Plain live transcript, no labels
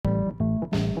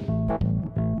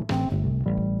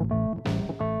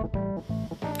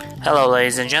Hello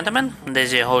ladies and gentlemen, this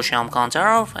is your host Shyam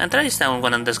Kantarov, and today's time we're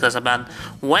going to discuss about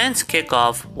when's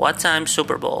kickoff, what time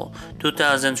Super Bowl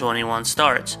 2021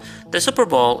 starts. The Super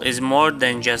Bowl is more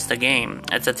than just a game.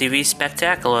 It's a TV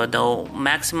spectacular that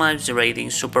maximizes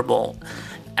ratings. Super Bowl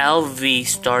LV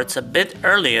starts a bit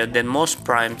earlier than most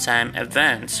primetime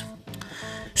events.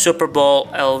 Super Bowl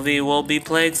LV will be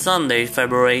played Sunday,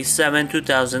 February 7,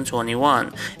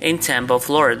 2021 in Tampa,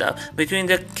 Florida, between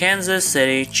the Kansas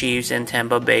City Chiefs and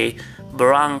Tampa Bay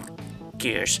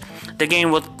Buccaneers. The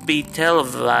game will be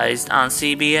televised on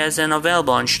CBS and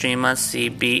available on stream at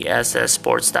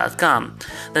cbssports.com,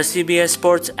 the CBS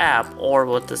Sports app, or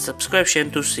with a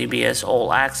subscription to CBS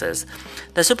All Access.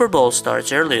 The Super Bowl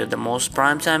starts earlier than most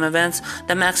primetime events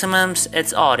that maximizes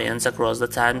its audience across the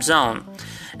time zone.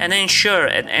 And ensure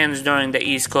it ends during the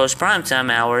East Coast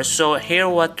primetime hours, so hear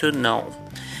what to know.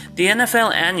 The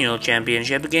NFL annual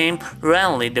championship game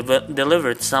rarely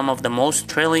delivered some of the most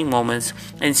thrilling moments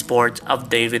in sports of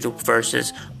David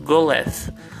versus Goliath.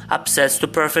 Upsets to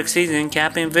perfect season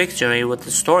capping victory with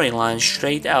the storyline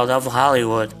straight out of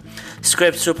Hollywood.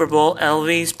 Script Super Bowl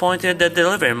LVs pointed to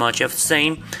deliver much of the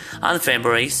same on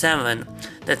February 7.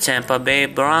 The Tampa Bay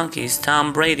Buccaneers'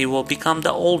 Tom Brady will become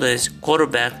the oldest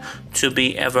quarterback to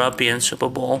be ever appear in Super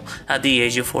Bowl at the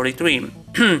age of 43,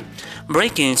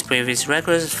 breaking his previous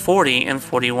records 40 and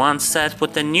 41 set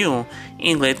with the New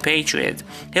England Patriots.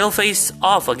 He'll face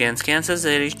off against Kansas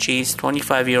City Chiefs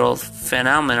 25-year-old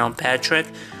phenomenon Patrick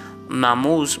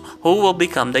Mahomes, who will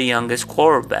become the youngest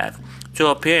quarterback to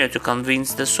appear to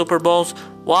convince the Super Bowls.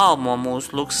 While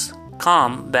Mahomes looks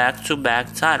calm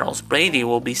back-to-back titles, Brady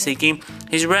will be seeking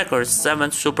his record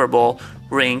 7th Super Bowl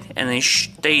ring and is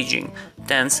staging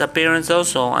 10th appearance,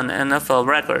 also an NFL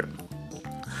record.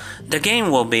 The game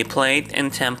will be played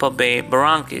in Tampa Bay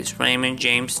Buccaneers Raymond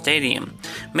James Stadium,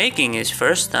 making its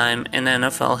first time in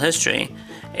NFL history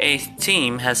a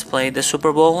team has played the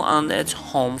Super Bowl on its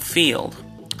home field.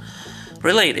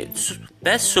 Related: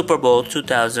 Best Super Bowl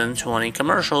 2020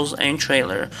 commercials and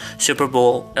trailer. Super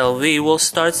Bowl LV will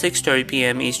start 6:30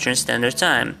 p.m. Eastern Standard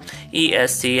Time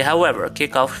 (EST). However,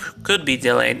 kickoff could be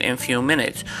delayed in a few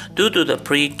minutes due to the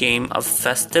pre-game of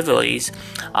festivities.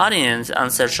 Audience on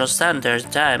Central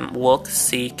Standard Time will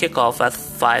see kickoff at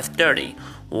 5:30.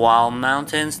 While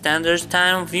Mountain Standard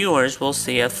Time viewers will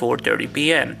see at 4:30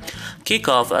 p.m.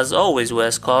 Kickoff, as always,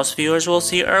 West Coast viewers will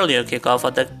see earlier kickoff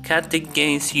at the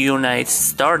Catagues United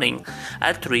starting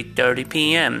at 3:30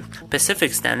 p.m.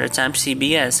 Pacific Standard Time.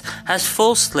 CBS has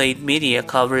full slate media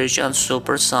coverage on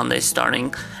Super Sunday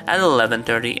starting at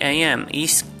 11:30 a.m.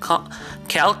 East,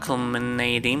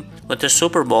 culminating with the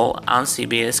Super Bowl on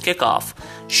CBS kickoff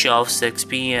show of 6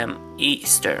 p.m.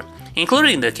 Eastern,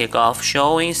 including the kickoff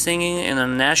showing singing in the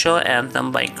national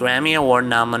anthem by Grammy Award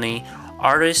nominee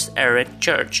artist Eric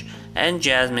Church and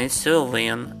Jasmine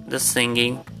Sullivan, The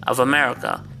Singing of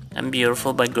America, and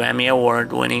Beautiful by Grammy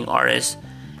Award winning artist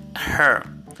Her.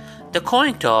 The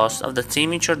coin toss of the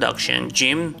team introduction,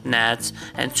 Jim Nantz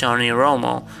and Tony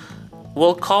Romo,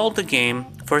 will call the game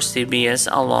for CBS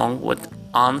along with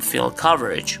on-field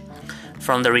coverage.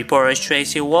 From the reporters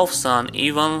Tracy Wolfson,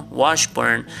 Evan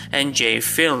Washburn, and Jay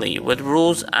Philly, with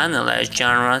rules analyst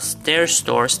Genre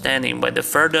Stairstore standing by the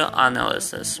further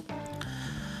analysis.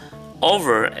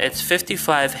 Over its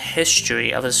 55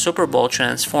 history of the Super Bowl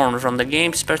transformed from the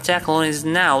game spectacle is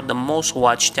now the most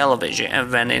watched television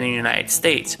event in the United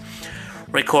States.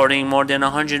 Recording more than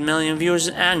 100 million viewers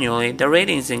annually, the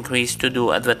ratings increased to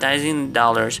do advertising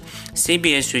dollars.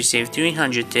 CBS received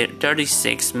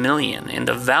 $336 million in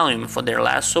the volume for their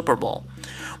last Super Bowl,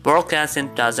 broadcast in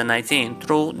 2019,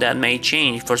 though that may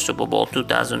change for Super Bowl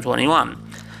 2021.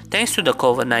 Thanks to the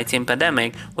COVID-19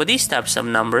 pandemic, with these types of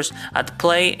numbers at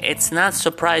play, it's not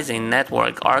surprising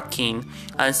network are keen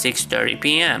on 6:30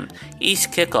 p.m.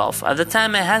 East kickoff. At the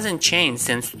time, it hasn't changed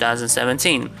since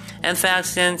 2017. In fact,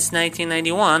 since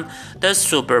 1991, the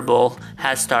Super Bowl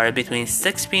has started between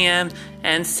 6 p.m.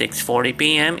 and 6:40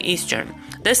 p.m. Eastern.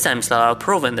 This time slot have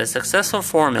proven the successful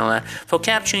formula for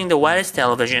capturing the widest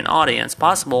television audience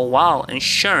possible while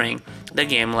ensuring the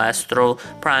game lasts through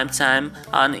prime time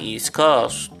on the East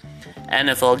Coast.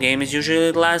 NFL games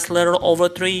usually last little over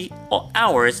 3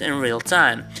 hours in real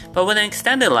time, but with an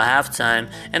extended halftime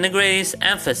and the greatest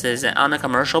emphasis on the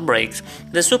commercial breaks,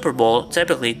 the Super Bowl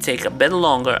typically take a bit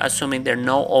longer, assuming there are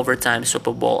no overtime.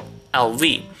 Super Bowl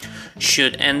LV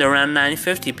should end around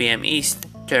 9:50 p.m.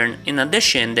 Eastern. In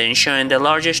addition, they're ensuring the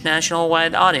largest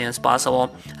nationwide audience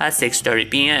possible at 6:30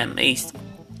 p.m. East.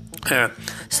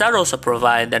 Stars also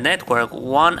provide the network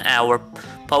 1 hour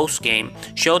postgame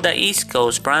showed that East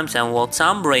Coast primetime will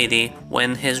Tom Brady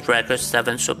win his record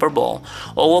 7th Super Bowl,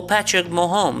 or will Patrick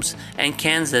Mahomes and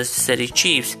Kansas City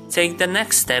Chiefs take the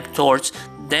next step towards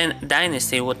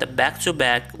dynasty with a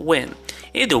back-to-back win?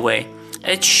 Either way,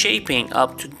 it's shaping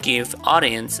up to give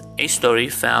audience a story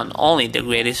found only the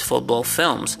greatest football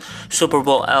films. Super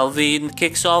Bowl LV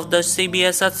kicks off the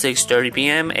CBS at 6:30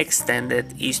 p.m. extended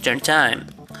Eastern Time.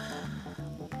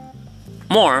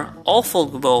 More all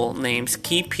football names: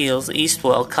 Key Peele's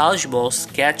Eastwell College Bowl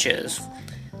sketches.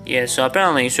 Yeah, so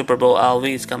apparently Super Bowl LV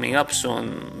is coming up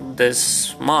soon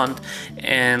this month,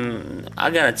 and I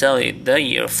gotta tell you, the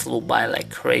year flew by like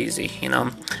crazy,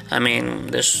 I mean,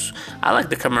 I like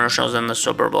the commercials in the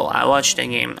Super Bowl. I watch the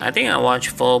game. I think I watch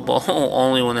football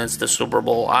only when it's the Super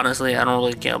Bowl. Honestly, I don't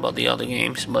really care about the other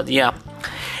games, but yeah.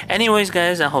 Anyways,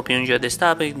 guys, I hope you enjoyed this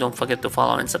topic. Don't forget to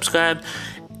follow and subscribe.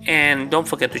 And don't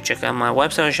forget to check out my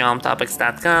website,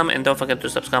 ShalomTopics.com. And don't forget to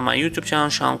subscribe to my YouTube channel,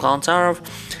 Shalom Kalantarov.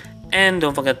 And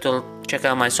don't forget to check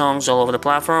out my songs all over the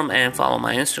platform and follow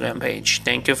my Instagram page.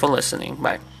 Thank you for listening.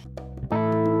 Bye.